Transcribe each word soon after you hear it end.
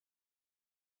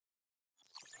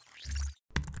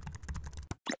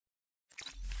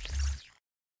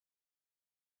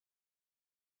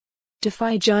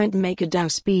DeFi giant MakerDAO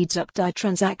speeds up DAI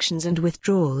transactions and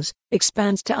withdrawals,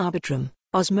 expands to Arbitrum.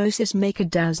 Osmosis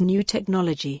MakerDAO's new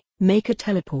technology,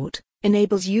 MakerTeleport,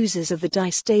 enables users of the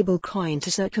DAI stablecoin to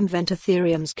circumvent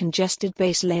Ethereum's congested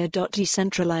base layer.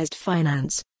 Decentralized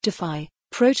finance, DeFi,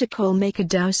 protocol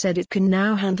MakerDAO said it can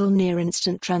now handle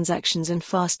near-instant transactions and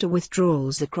faster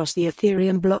withdrawals across the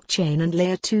Ethereum blockchain and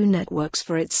Layer 2 networks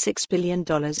for its $6 billion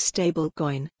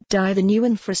stablecoin, DAI. The new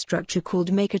infrastructure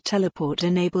called MakerTeleport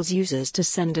enables users to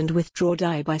send and withdraw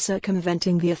DAI by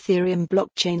circumventing the Ethereum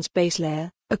blockchain's base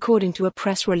layer, according to a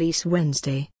press release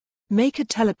Wednesday.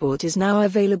 MakerTeleport is now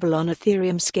available on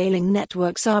Ethereum scaling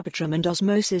networks Arbitrum and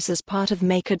Osmosis as part of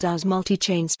MakerDAO's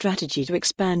multi-chain strategy to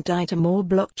expand DAI to more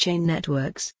blockchain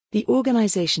networks, the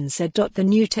organization said. The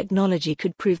new technology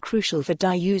could prove crucial for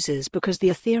DAI users because the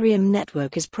Ethereum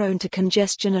network is prone to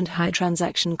congestion and high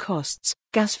transaction costs,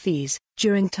 gas fees,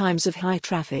 during times of high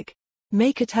traffic.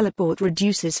 MakerTeleport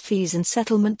reduces fees and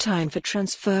settlement time for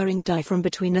transferring DAI from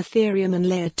between Ethereum and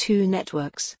Layer 2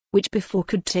 networks, which before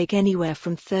could take anywhere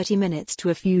from 30 minutes to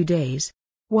a few days.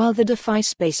 While the DeFi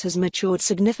space has matured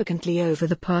significantly over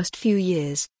the past few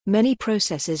years, many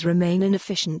processes remain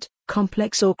inefficient,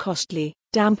 complex or costly,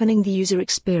 dampening the user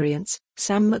experience,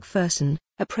 Sam McPherson,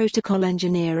 a protocol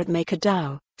engineer at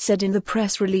MakerDAO, said in the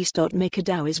press release.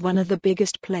 MakerDAO is one of the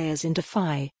biggest players in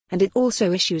DeFi, and it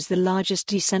also issues the largest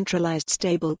decentralized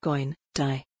stablecoin,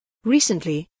 DAI.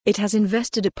 Recently, it has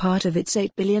invested a part of its $8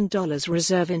 billion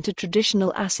reserve into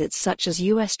traditional assets such as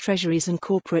U.S. Treasuries and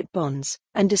corporate bonds,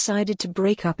 and decided to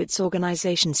break up its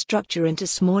organization structure into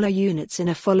smaller units.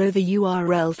 Follow the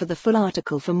URL for the full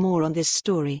article. For more on this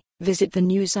story, visit the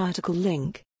news article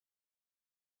link.